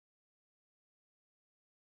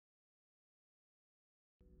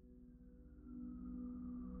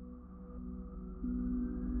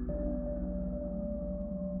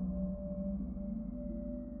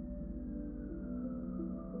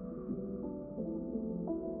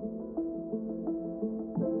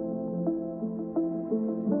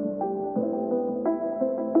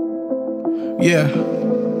Yeah.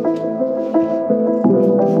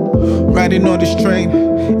 Riding on this train,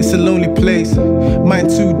 it's a lonely place.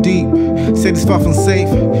 Mind too deep, said it's far from safe.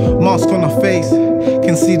 Mask on our face,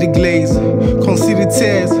 can see the glaze. Can't see the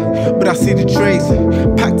tears, but I see the trace.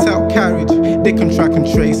 Packed out carriage, they can track and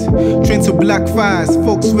trace. Train to Blackfriars,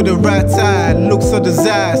 folks with the right eye. Looks of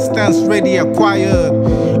desire, stands ready, acquired.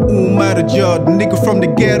 Matter Judd, nigga from the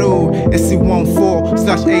ghetto.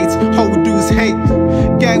 SC14/8, all we do is hate.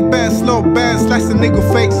 Gang band, slow band, slice a nigga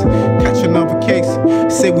face. Catch another case,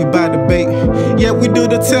 say we buy the bait. Yeah, we do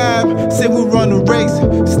the time, say we run the race.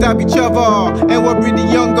 Stab each other, and we're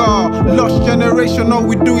really younger. Lost generation, all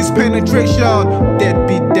we do is penetration.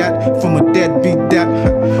 Deadbeat that, from a deadbeat that.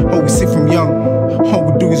 All we see from young,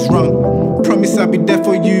 all we do is run. Promise I'll be there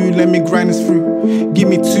for you, let me grind this through. Give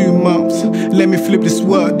me 2 months, let me flip this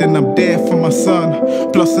word, then I'm there for my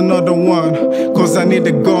son. Plus another one, cause I need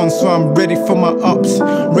a gun, so I'm ready for my ups.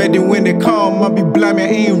 Ready when they come, I'll be blind, I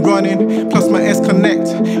ain't running. Plus my S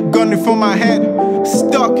connect, gunning for my head.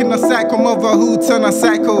 Stuck in a cycle, mother who turn a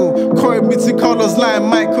cycle. Coin beauty colors like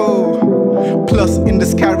Michael. Plus in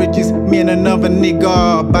this carriages, me and another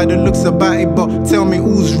nigga. By the looks about it, but tell me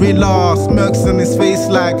who's realer. Smirks on his face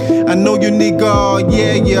like, I know you nigga.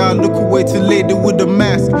 Yeah, I look away to lady with the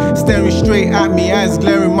mask. Staring straight at me, eyes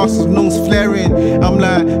glaring, muscles, nose flaring. I'm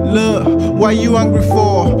like, look, what you hungry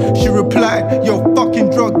for? She replied, yo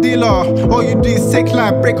fucking drug dealer. All you do is take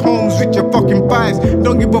life, break homes with your fucking vibes.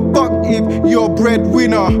 Don't give a fuck if you're a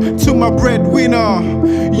breadwinner. To my breadwinner,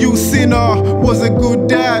 you sinner. Was a good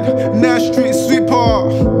dad, now street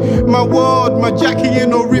sweeper. My word, my Jackie ain't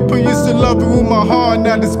no ripper. Used to love it with my heart,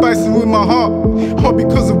 now despise it with my heart. All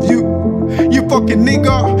because of you, you fucking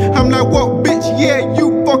nigga. I'm like, what bitch? Yeah,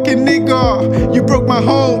 you fucking nigga. You broke my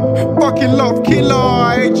home, fucking love killer.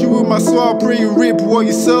 I hate you with my soul, I pray you rip what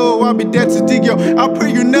you sow. I'll be there to dig you, I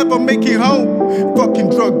pray you never make it home.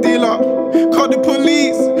 Fucking drug dealer, call the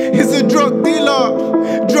police, he's a drug dealer.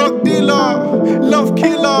 Drug dealer, love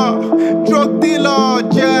killer, drug dealer.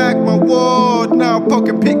 Jack, my word, now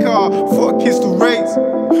pocket picker. 4 kids to raise,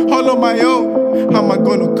 all on my own. How am I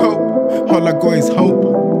gonna cope? All I got is hope.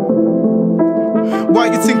 Why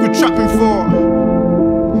you think we're trapping for?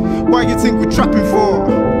 Why you think we're trapping for?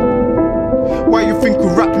 Why you think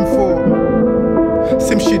we're rapping for?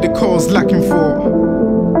 Same shit the cause lacking for.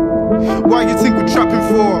 Why you think we're trapping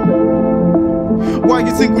for? Why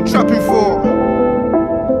you think we're trapping for?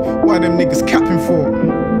 Why them niggas capping for?